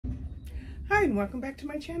Hi, and welcome back to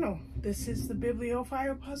my channel. This is the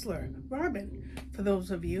Bibliophile Puzzler, Robin. For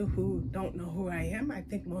those of you who don't know who I am, I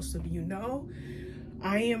think most of you know,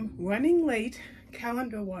 I am running late,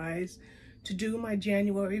 calendar-wise, to do my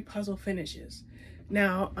January puzzle finishes.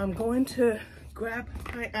 Now, I'm going to grab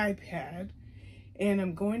my iPad, and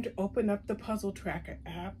I'm going to open up the Puzzle Tracker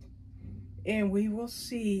app, and we will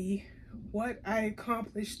see what I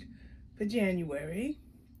accomplished for January.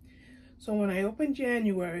 So when I open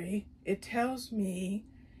January, it tells me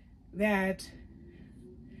that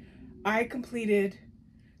I completed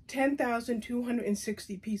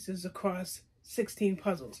 10,260 pieces across 16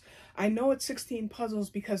 puzzles. I know it's 16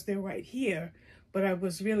 puzzles because they're right here, but I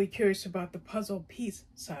was really curious about the puzzle piece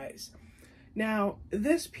size. Now,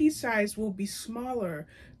 this piece size will be smaller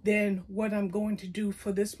than what I'm going to do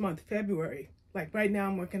for this month, February. Like right now,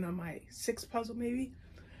 I'm working on my 6th puzzle maybe.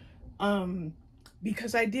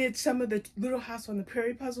 Because I did some of the Little House on the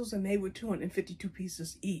Prairie puzzles and they were 252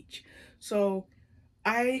 pieces each. So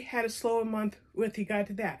I had a slower month with regard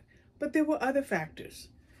to that. But there were other factors.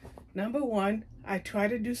 Number one, I try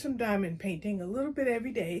to do some diamond painting a little bit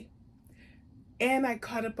every day. And I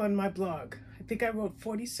caught up on my blog. I think I wrote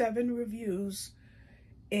 47 reviews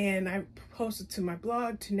and I posted to my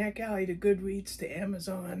blog, to NetGalley, to Goodreads, to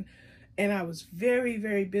Amazon. And I was very,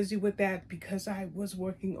 very busy with that because I was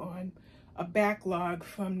working on a backlog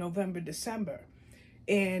from November, December.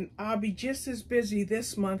 And I'll be just as busy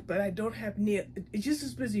this month, but I don't have just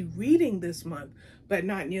as busy reading this month, but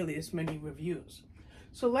not nearly as many reviews.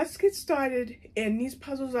 So let's get started. And these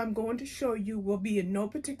puzzles I'm going to show you will be in no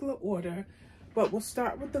particular order, but we'll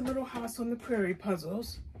start with the Little House on the Prairie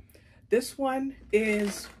puzzles. This one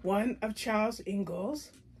is one of Charles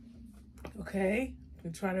Ingalls. Okay,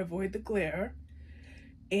 I'm trying to avoid the glare.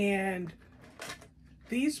 And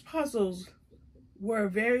these puzzles were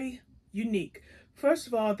very unique. First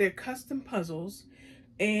of all, they're custom puzzles,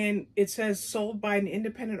 and it says sold by an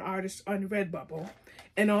independent artist on Redbubble,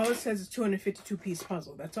 and all it says is 252-piece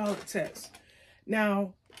puzzle. That's all it says.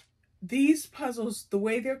 Now, these puzzles, the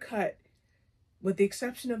way they're cut, with the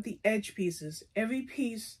exception of the edge pieces, every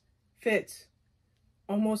piece fits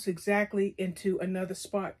almost exactly into another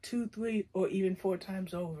spot 2, 3, or even 4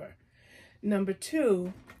 times over. Number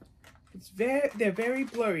two, they're very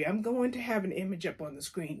blurry. I'm going to have an image up on the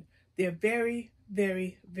screen. They're very,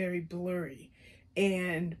 very, very blurry.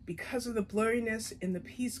 And because of the blurriness in the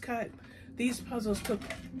piece cut, these puzzles took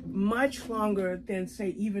much longer than, say,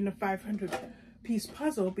 even a 500-piece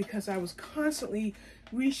puzzle because I was constantly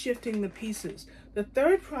reshifting the pieces. The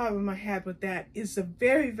third problem I had with that is the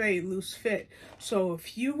very, very loose fit. So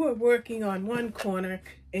if you were working on one corner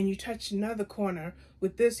and you touched another corner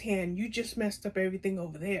with this hand, you just messed up everything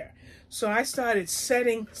over there. So I started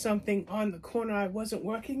setting something on the corner I wasn't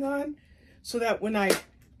working on so that when I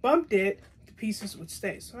bumped it, the pieces would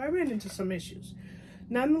stay. So I ran into some issues.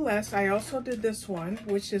 Nonetheless, I also did this one,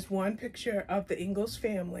 which is one picture of the Ingalls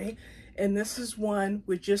family. And this is one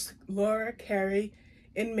with just Laura, Carrie,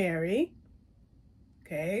 and Mary.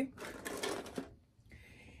 Okay.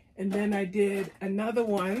 And then I did another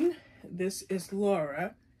one. This is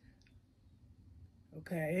Laura.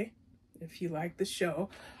 Okay, if you like the show.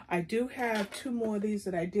 I do have 2 more of these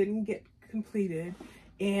that I didn't get completed,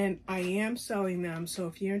 and I am selling them. So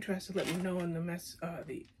if you're interested, let me know in the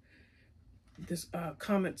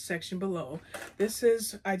comment section below. This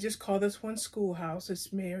is, I just call this one Schoolhouse.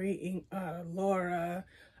 It's Mary, Laura.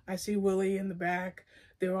 I see Willie in the back.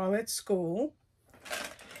 They're all at school.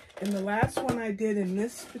 And the last one I did in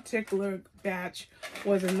this particular batch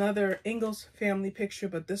was another Ingalls family picture,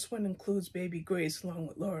 but this one includes baby Grace along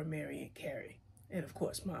with Laura, Mary, and Carrie. And of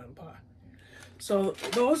course, Mom and Pa. So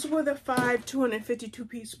those were the 5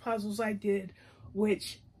 252-piece puzzles I did,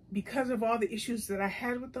 which, because of all the issues that I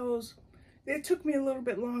had with those, it took me a little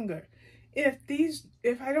bit longer. If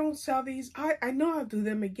I don't sell these, I know I'll do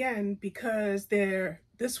them again because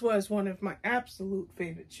this was one of my absolute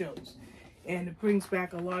favorite shows. And it brings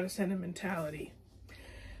back a lot of sentimentality.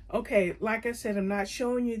 Okay, like I said, I'm not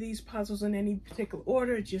showing you these puzzles in any particular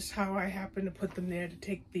order, just how I happen to put them there to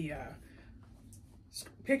take the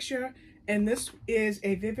picture. And this is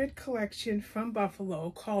a Vivid collection from Buffalo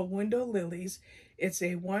called Window Lilies. It's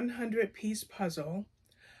a 100-piece puzzle.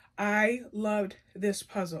 I loved this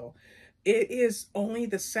puzzle. It is only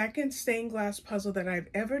the 2nd stained glass puzzle that I've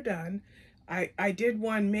ever done. I did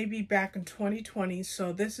one maybe back in 2020,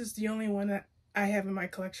 so this is the only one that I have in my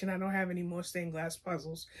collection. I don't have any more stained glass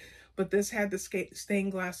puzzles, but this had the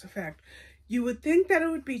stained glass effect. You would think that it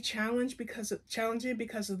would be challenging because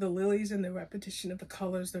of the lilies and the repetition of the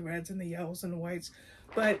colors, the reds and the yellows and the whites,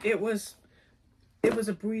 but it was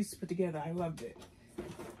a breeze to put together. I loved it.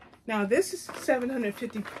 Now this is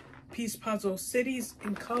 750 piece puzzle, Cities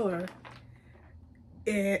in Color.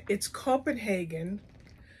 It's Copenhagen.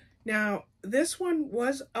 Now this one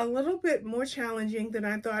was a little bit more challenging than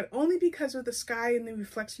I thought, only because of the sky and the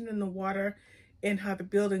reflection in the water and how the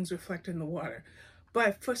buildings reflect in the water.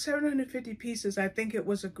 But for 750 pieces, I think it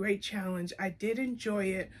was a great challenge. I did enjoy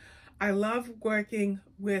it. I love working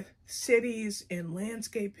with cities and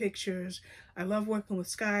landscape pictures. I love working with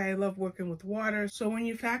sky. I love working with water. So when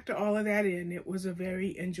you factor all of that in, it was a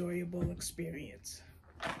very enjoyable experience.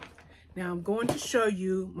 Now I'm going to show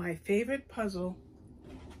you my favorite puzzle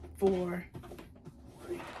for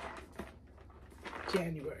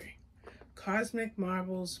January. Cosmic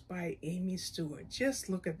Marbles by Amy Stewart. Just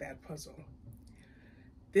look at that puzzle.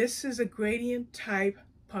 This is a gradient type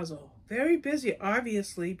puzzle. Very busy,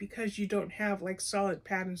 obviously, because you don't have like solid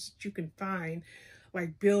patterns that you can find,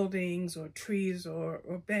 like buildings or trees or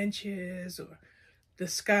benches or the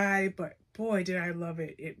sky, but boy, did I love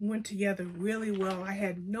it. It went together really well. I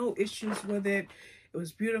had no issues with it. It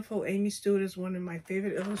was beautiful. Amy Stewart is one of my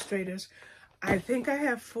favorite illustrators. I think I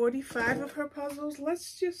have 45 of her puzzles.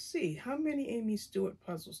 Let's just see. How many Amy Stewart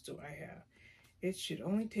puzzles do I have? It should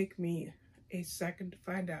only take me a second to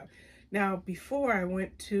find out. Now, before I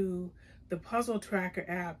went to the Puzzle Tracker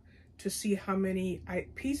app to see how many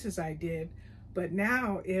pieces I did, but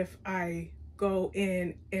now if I go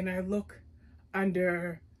in and I look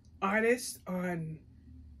under Artists on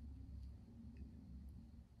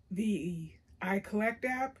the iCollect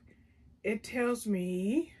app, it tells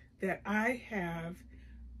me that I have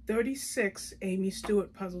 36 Amy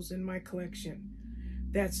Stewart puzzles in my collection.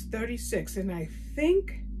 That's 36, and I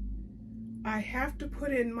think I have to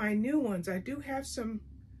put in my new ones. I do have some,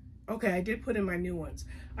 okay, I did put in my new ones.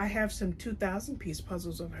 I have some 2,000 piece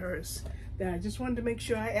puzzles of hers that I just wanted to make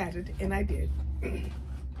sure I added, and I did.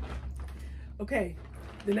 Okay,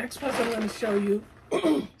 the next puzzle I'm going to show you,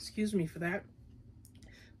 excuse me for that.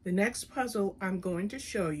 The next puzzle I'm going to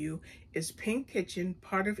show you is Pink Kitchen,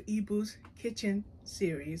 part of Ibu's Kitchen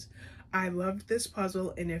series. I loved this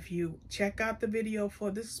puzzle, and if you check out the video for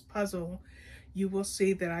this puzzle, you will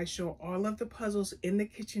see that I show all of the puzzles in the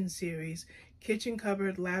kitchen series. Kitchen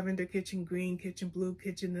cupboard, lavender kitchen, green kitchen, blue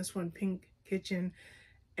kitchen, this one pink kitchen,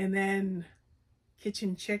 and then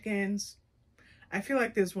kitchen chickens. I feel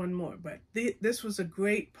like there's one more, but this was a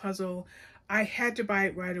great puzzle. I had to buy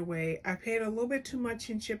it right away. I paid a little bit too much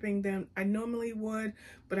in shipping than I normally would,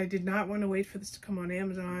 but I did not want to wait for this to come on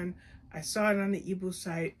Amazon. I saw it on the Ibu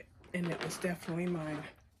site, and it was definitely mine.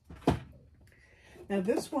 Now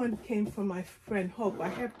this one came from my friend Hope. I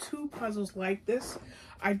have two puzzles like this.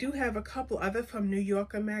 I do have a couple other from New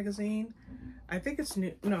Yorker magazine. I think it's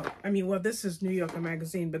well, this is New Yorker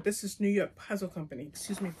magazine, but this is New York Puzzle Company.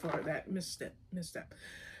 Excuse me for that misstep.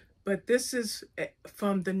 But this is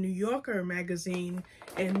from the New Yorker magazine,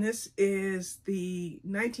 and this is the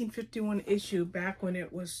 1951 issue back when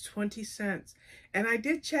it was 20 cents. And I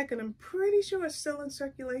did check, and I'm pretty sure it's still in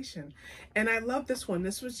circulation. And I love this one.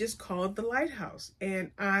 This was just called The Lighthouse.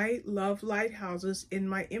 And I love lighthouses in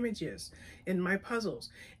my images, in my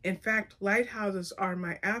puzzles. In fact, lighthouses are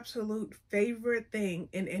my absolute favorite thing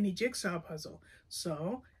in any jigsaw puzzle.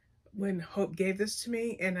 So when Hope gave this to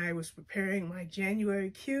me and I was preparing my January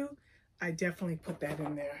queue, I definitely put that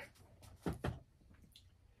in there.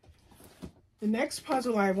 The next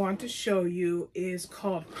puzzle I want to show you is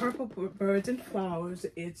called Purple Birds and Flowers.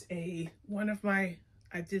 It's one of my,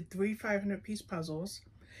 I did 3 500-piece puzzles,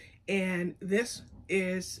 and this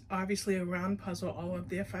is obviously a round puzzle. All of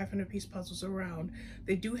their 500-piece puzzles are round.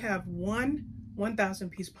 They do have one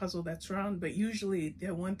 1,000-piece puzzle that's round, but usually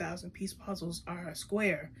their 1,000-piece puzzles are a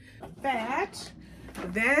square.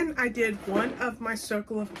 Then I did one of my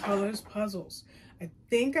Circle of Colors puzzles. I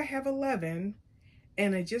think I have 11,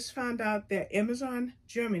 and I just found out that Amazon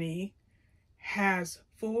Germany has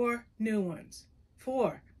 4 new ones.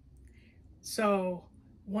 4. So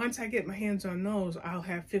once I get my hands on those, I'll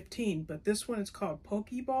have 15. But this one is called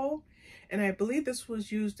Pokeball, and I believe this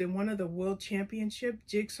was used in one of the World Championship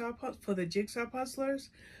Jigsaw for the Jigsaw Puzzlers.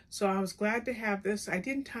 So I was glad to have this. I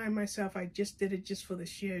didn't time myself. I just did it just for the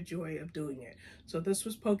sheer joy of doing it. So this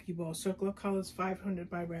was Pokeball, Circle of Colors 500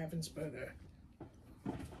 by Ravensburger.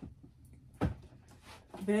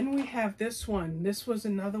 Then we have this one. This was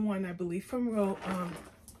another one, I believe, from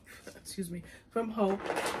from Hope.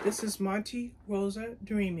 This is Monty Rosa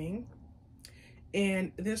Dreaming.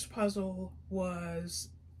 And this puzzle was,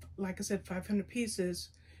 like I said, 500 pieces.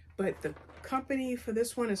 But the company for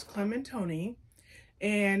this one is Clementoni.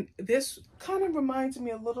 And this kind of reminds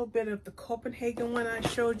me a little bit of the Copenhagen one I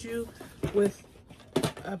showed you with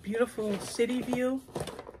a beautiful city view.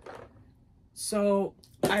 So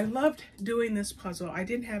I loved doing this puzzle. I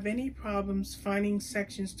didn't have any problems finding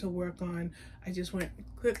sections to work on. I just went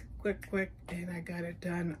quick, and I got it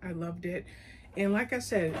done. I loved it. And like I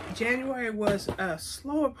said, January was a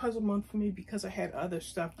slower puzzle month for me because I had other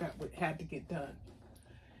stuff that had to get done.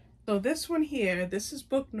 So this one here, this is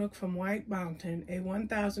Book Nook from White Mountain, a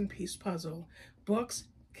 1,000-piece puzzle. Books,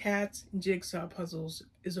 cats, and jigsaw puzzles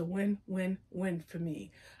is a win-win-win for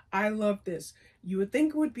me. I love this. You would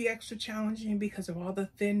think it would be extra challenging because of all the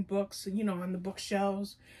thin books, you know, on the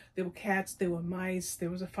bookshelves. There were cats, there were mice, there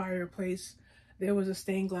was a fireplace, there was a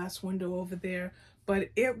stained glass window over there. But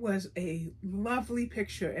it was a lovely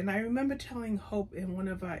picture. And I remember telling Hope in one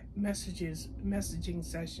of our messaging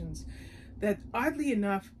sessions that oddly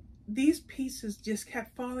enough, these pieces just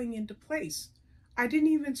kept falling into place. I didn't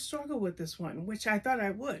even struggle with this one, which I thought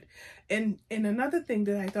I would. And another thing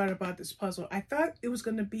that I thought about this puzzle, I thought it was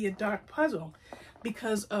going to be a dark puzzle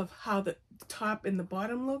because of how the top and the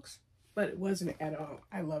bottom looks, but it wasn't at all.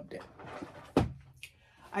 I loved it.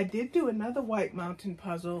 I did do another White Mountain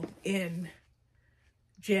puzzle in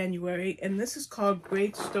January, and this is called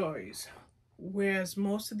Great Stories, whereas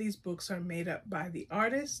most of these books are made up by the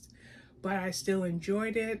artist, but I still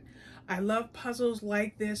enjoyed it. I love puzzles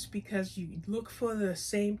like this because you look for the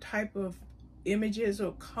same type of images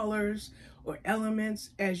or colors or elements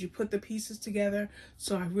as you put the pieces together.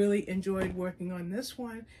 So I really enjoyed working on this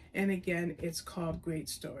one. And again, it's called Great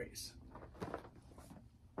Stories.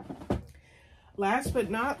 Last but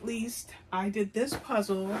not least, I did this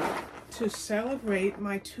puzzle to celebrate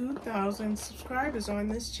my 2,000 subscribers on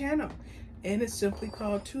this channel. And it's simply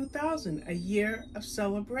called 2,000, a year of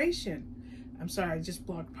celebration. I'm sorry, I just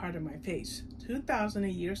blocked part of my face. 2,000, a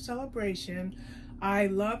year celebration. I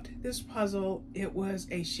loved this puzzle. It was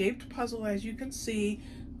a shaped puzzle, as you can see,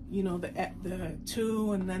 you know, the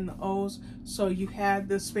 2 and then the O's. So you had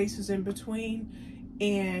the spaces in between,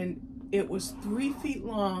 and it was 3 feet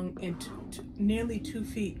long and nearly 2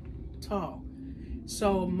 feet tall.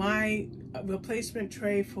 So my replacement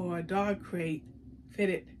tray for a dog crate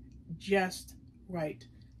fitted just right.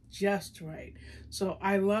 So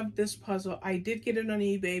I loved this puzzle. I did get it on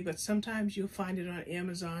eBay, but sometimes you'll find it on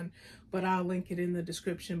Amazon, but I'll link it in the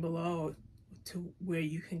description below to where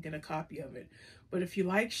you can get a copy of it. But if you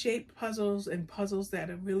like shaped puzzles and puzzles that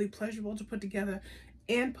are really pleasurable to put together,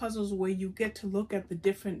 and puzzles where you get to look at the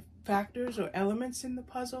different factors or elements in the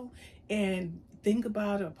puzzle and think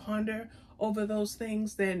about or ponder over those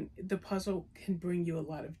things, then the puzzle can bring you a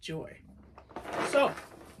lot of joy. So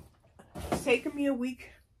it's taken me a week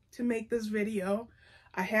to make this video.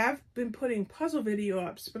 I have been putting puzzle video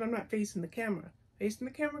ups, but I'm not facing the camera. Facing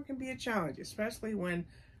the camera can be a challenge, especially when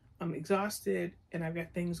I'm exhausted and I've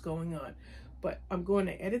got things going on. But I'm going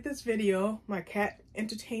to edit this video. My cat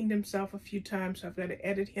entertained himself a few times, so I've got to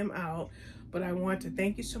edit him out. But I want to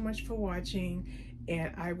thank you so much for watching,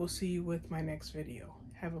 and I will see you with my next video.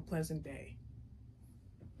 Have a pleasant day.